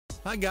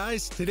Hi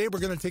guys, today we're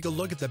going to take a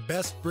look at the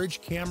best bridge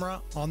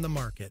camera on the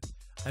market.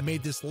 I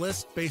made this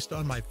list based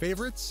on my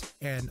favorites,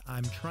 and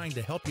I'm trying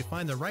to help you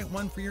find the right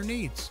one for your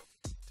needs.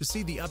 To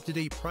see the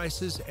up-to-date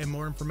prices and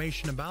more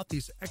information about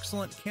these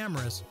excellent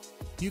cameras,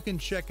 you can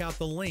check out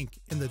the link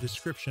in the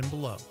description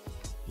below.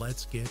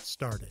 Let's get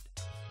started.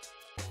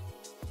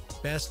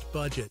 Best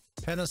budget,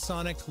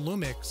 Panasonic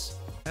LUMIX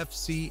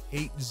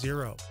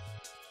FZ80.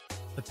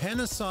 The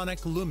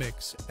Panasonic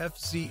LUMIX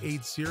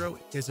FZ80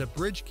 is a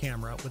bridge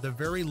camera with a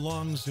very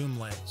long zoom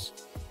lens.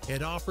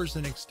 It offers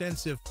an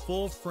extensive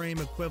full-frame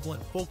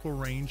equivalent focal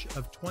range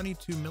of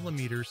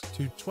 22mm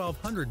to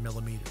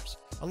 1200mm,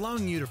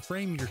 allowing you to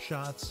frame your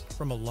shots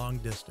from a long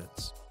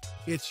distance.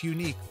 Its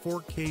unique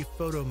 4K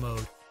photo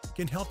mode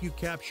can help you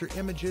capture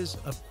images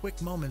of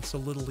quick moments a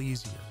little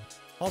easier.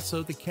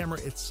 Also, the camera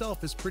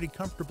itself is pretty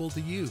comfortable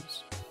to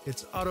use.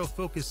 Its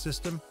autofocus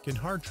system can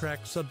hard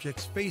track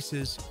subjects'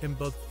 faces in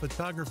both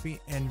photography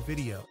and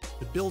video.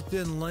 The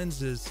built-in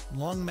lens's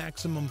long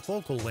maximum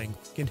focal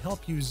length can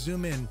help you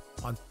zoom in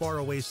on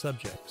faraway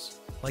subjects,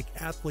 like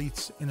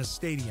athletes in a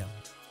stadium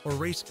or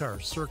race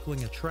cars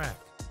circling a track.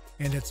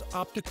 And its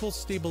optical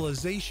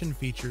stabilization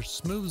feature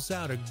smooths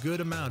out a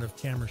good amount of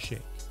camera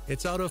shake.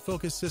 Its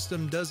autofocus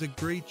system does a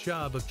great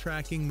job of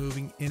tracking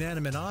moving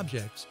inanimate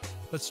objects,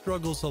 but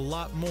struggles a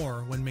lot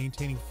more when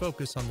maintaining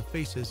focus on the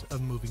faces of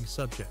moving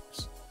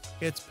subjects.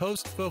 Its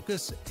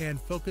post-focus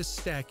and focus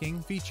stacking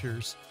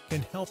features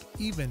can help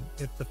even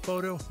if the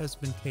photo has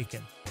been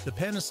taken. The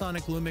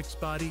Panasonic LUMIX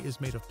Body is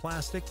made of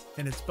plastic,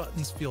 and its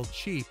buttons feel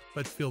cheap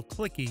but feel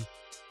clicky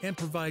and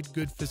provide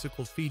good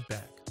physical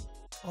feedback.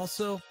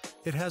 Also,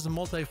 it has a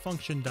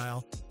multifunction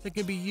dial that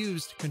can be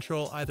used to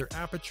control either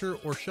aperture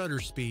or shutter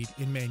speed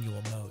in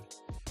manual mode.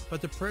 But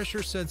the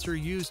pressure sensor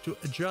used to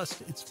adjust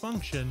its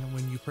function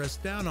when you press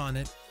down on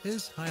it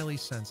is highly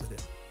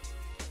sensitive.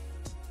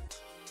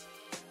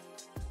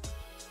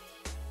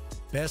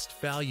 Best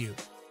value,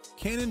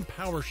 Canon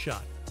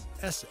PowerShot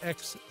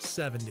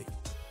SX70.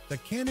 The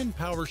Canon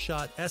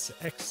PowerShot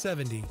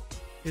SX70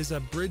 is a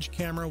bridge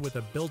camera with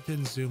a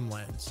built-in zoom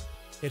lens.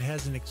 It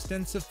has an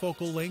extensive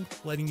focal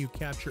length, letting you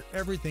capture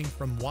everything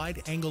from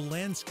wide-angle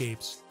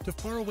landscapes to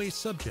faraway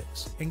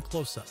subjects and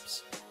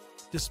close-ups.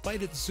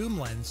 Despite its zoom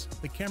lens,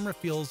 the camera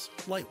feels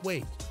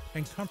lightweight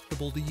and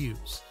comfortable to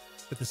use,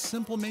 with a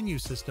simple menu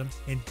system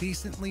and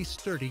decently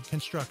sturdy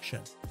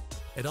construction.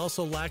 It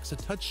also lacks a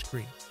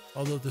touchscreen,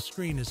 although the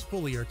screen is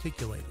fully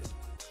articulated.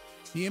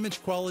 The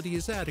image quality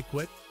is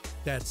adequate.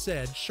 That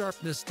said,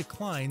 sharpness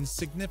declines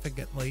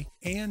significantly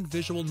and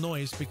visual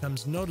noise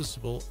becomes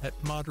noticeable at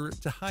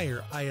moderate to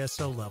higher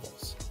ISO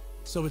levels,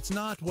 so it's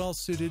not well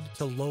suited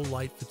to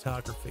low-light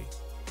photography.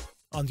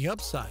 On the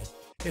upside,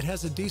 it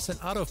has a decent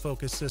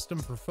autofocus system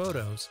for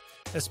photos,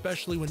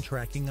 especially when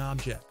tracking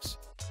objects.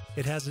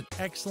 It has an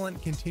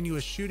excellent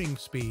continuous shooting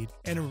speed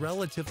and a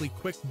relatively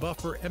quick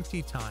buffer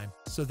empty time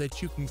so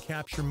that you can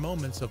capture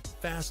moments of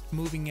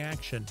fast-moving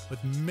action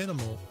with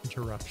minimal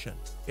interruption.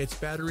 Its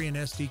battery and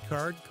SD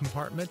card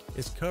compartment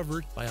is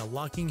covered by a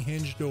locking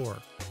hinge door,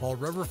 while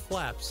rubber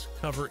flaps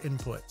cover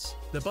inputs.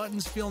 The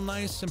buttons feel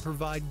nice and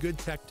provide good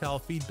tactile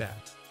feedback.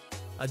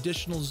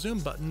 Additional zoom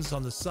buttons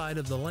on the side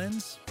of the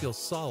lens feel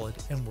solid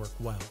and work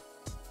well.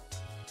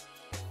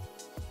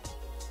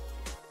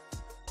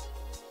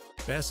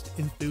 Best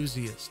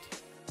Enthusiast,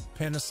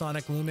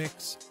 Panasonic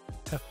LUMIX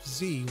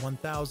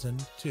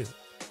FZ8002.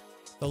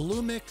 The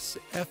LUMIX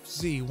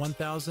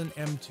FZ8000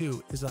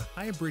 M2 is a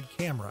hybrid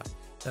camera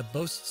that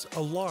boasts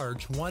a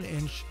large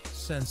 1-inch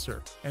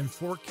sensor and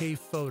 4K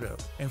photo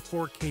and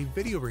 4K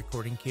video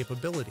recording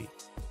capability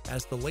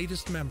as the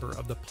latest member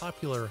of the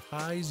popular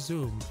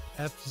high-zoom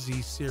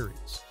FZ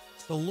series.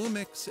 The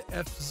LUMIX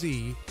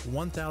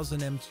FZ8000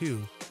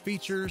 M2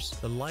 features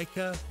the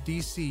Leica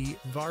DC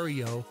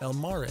Vario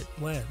Elmarit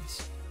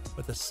lens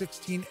with a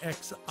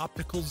 16x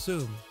optical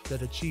zoom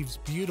that achieves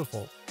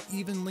beautiful,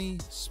 evenly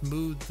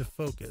smooth the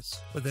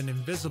focus with an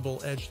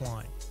invisible edge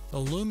line. The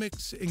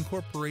LUMIX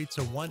incorporates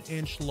a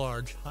 1-inch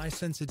large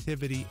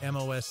high-sensitivity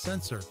MOS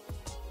sensor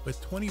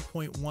with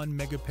 20.1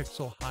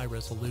 megapixel high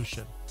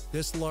resolution.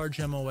 This large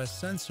MOS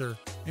sensor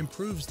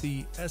improves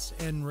the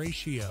SN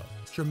ratio,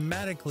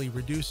 dramatically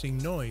reducing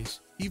noise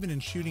even in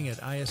shooting at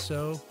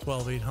ISO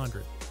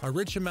 12800. A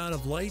rich amount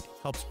of light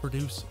helps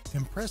produce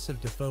impressive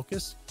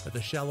defocus with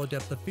a shallow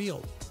depth of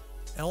field.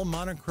 L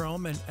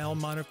monochrome and L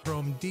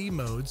monochrome D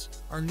modes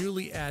are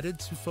newly added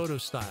to photo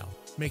style,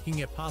 making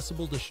it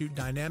possible to shoot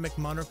dynamic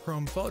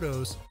monochrome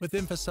photos with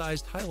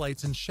emphasized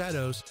highlights and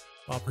shadows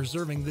while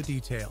preserving the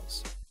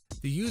details.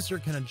 The user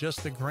can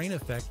adjust the grain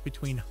effect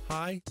between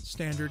high,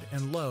 standard,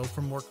 and low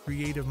for more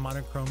creative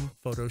monochrome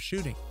photo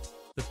shooting.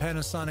 The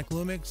Panasonic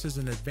LUMIX is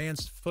an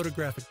advanced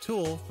photographic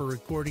tool for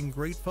recording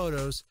great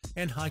photos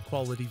and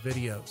high-quality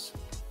videos,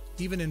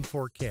 even in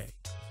 4K.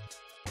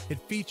 It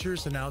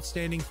features an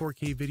outstanding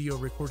 4K video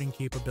recording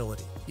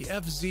capability. The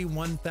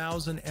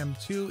FZ8000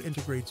 M2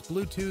 integrates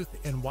Bluetooth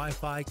and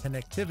Wi-Fi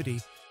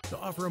connectivity to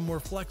offer a more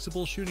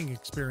flexible shooting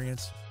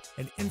experience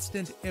and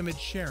instant image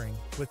sharing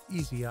with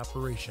easy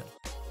operation.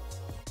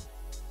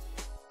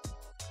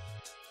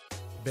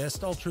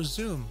 Best Ultra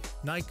Zoom,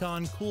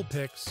 Nikon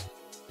Coolpix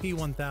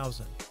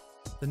P1000.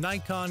 The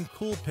Nikon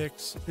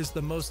Coolpix is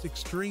the most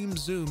extreme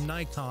zoom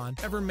Nikon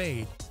ever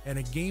made and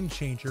a game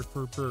changer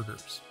for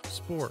birders,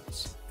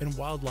 sports, and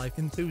wildlife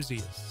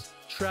enthusiasts,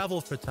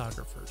 travel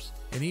photographers,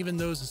 and even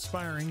those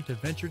aspiring to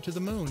venture to the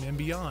moon and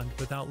beyond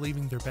without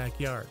leaving their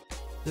backyard.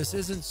 This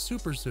isn't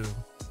super zoom,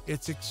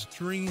 it's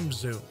extreme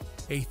zoom,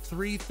 a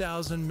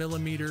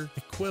 3000mm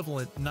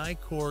equivalent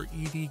Nikkor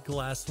ED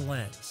glass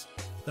lens.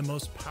 The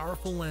most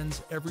powerful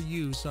lens ever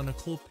used on a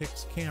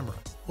Coolpix camera,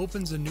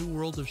 opens a new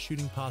world of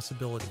shooting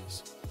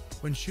possibilities.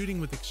 When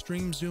shooting with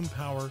extreme zoom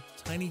power,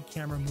 tiny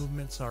camera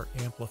movements are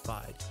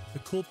amplified. The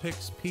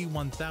Coolpix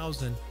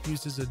P1000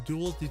 uses a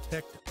dual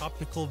detect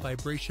optical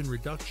vibration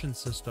reduction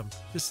system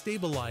to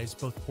stabilize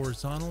both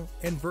horizontal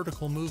and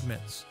vertical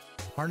movements.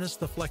 Harness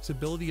the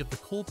flexibility of the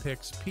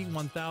Coolpix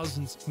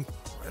P1000's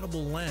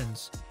incredible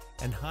lens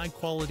and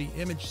high-quality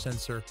image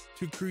sensor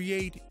to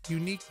create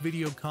unique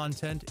video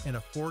content in a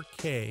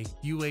 4K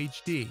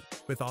UHD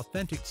with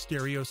authentic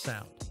stereo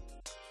sound.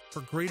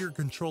 For greater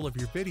control of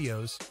your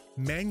videos,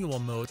 manual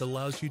mode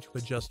allows you to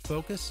adjust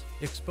focus,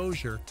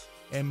 exposure,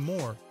 and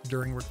more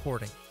during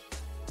recording.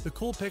 The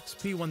Coolpix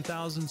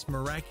P1000's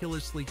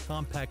miraculously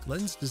compact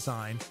lens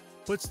design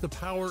puts the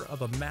power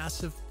of a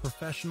massive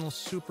professional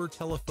super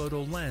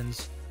telephoto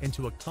lens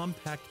into a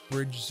compact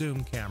bridge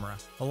zoom camera,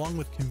 along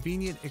with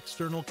convenient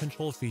external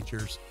control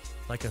features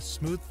like a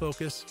smooth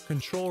focus,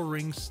 control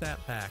ring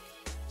snapback,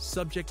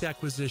 subject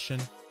acquisition,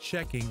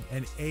 checking,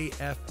 and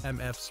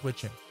AF/MF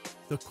switching.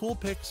 The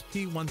Coolpix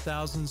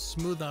P1000's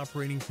smooth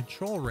operating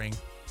control ring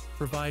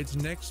provides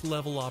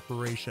next-level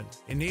operation,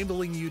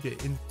 enabling you to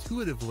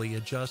intuitively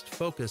adjust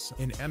focus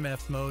in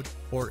MF mode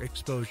or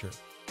exposure,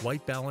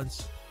 white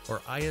balance, or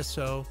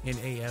ISO in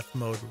AF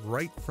mode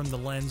right from the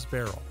lens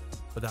barrel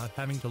without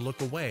having to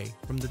look away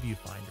from the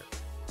viewfinder.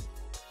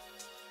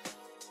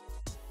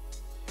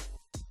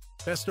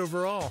 Best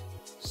overall,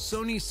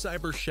 Sony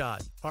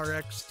CyberShot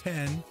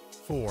RX10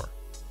 IV.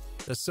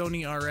 The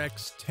Sony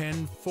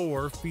RX10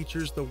 IV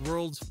features the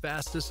world's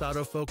fastest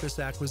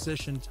autofocus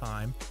acquisition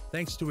time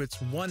thanks to its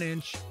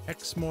 1-inch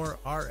Exmor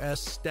RS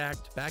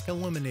stacked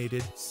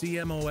back-illuminated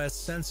CMOS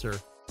sensor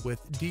with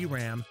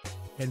DRAM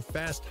and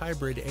fast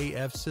hybrid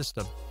AF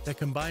system that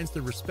combines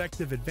the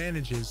respective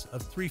advantages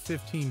of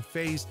 315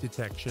 phase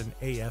detection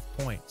AF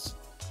points,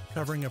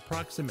 covering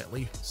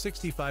approximately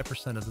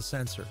 65% of the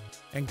sensor,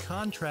 and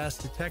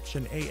contrast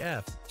detection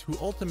AF to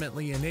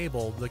ultimately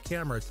enable the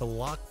camera to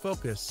lock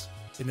focus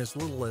in as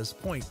little as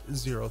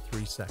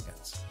 0.03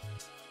 seconds.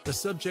 The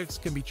subjects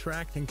can be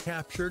tracked and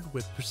captured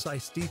with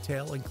precise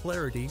detail and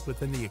clarity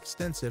within the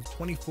extensive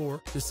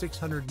 24 to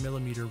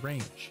 600mm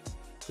range.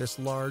 This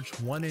large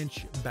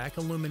 1-inch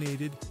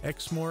back-illuminated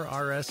Exmor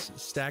RS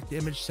stacked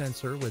image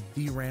sensor with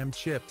DRAM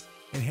chip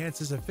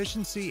enhances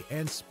efficiency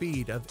and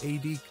speed of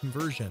AD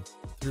conversion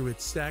through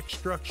its stacked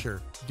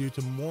structure due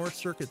to more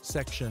circuit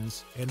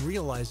sections and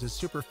realizes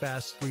super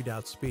fast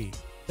readout speed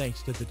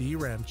thanks to the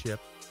DRAM chip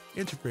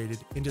integrated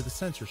into the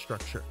sensor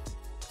structure.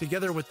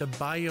 Together with the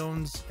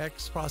Biones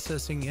X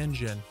processing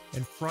engine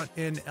and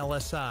front-end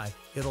LSI,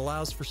 it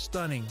allows for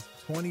stunning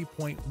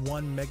 20.1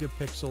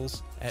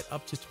 megapixels at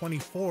up to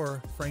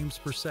 24 frames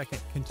per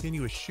second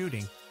continuous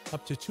shooting,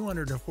 up to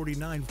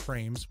 249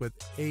 frames with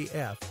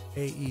AF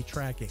AE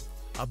tracking,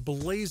 a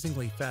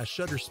blazingly fast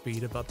shutter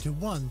speed of up to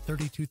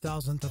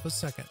 1/32,000th of a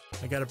second.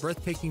 I got a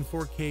breathtaking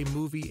 4K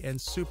movie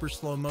and super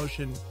slow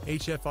motion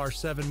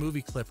HFR7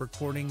 movie clip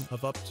recording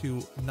of up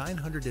to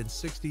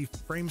 960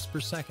 frames per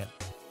second,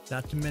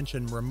 not to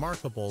mention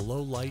remarkable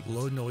low light,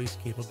 low noise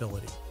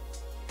capability.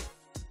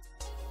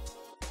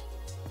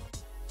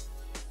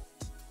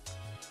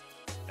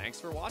 Thanks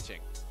for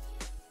watching.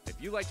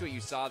 If you liked what you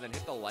saw, then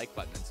hit the like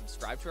button and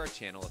subscribe to our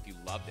channel if you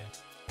loved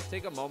it.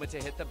 Take a moment to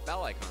hit the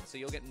bell icon so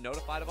you'll get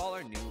notified of all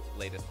our new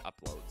latest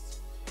uploads.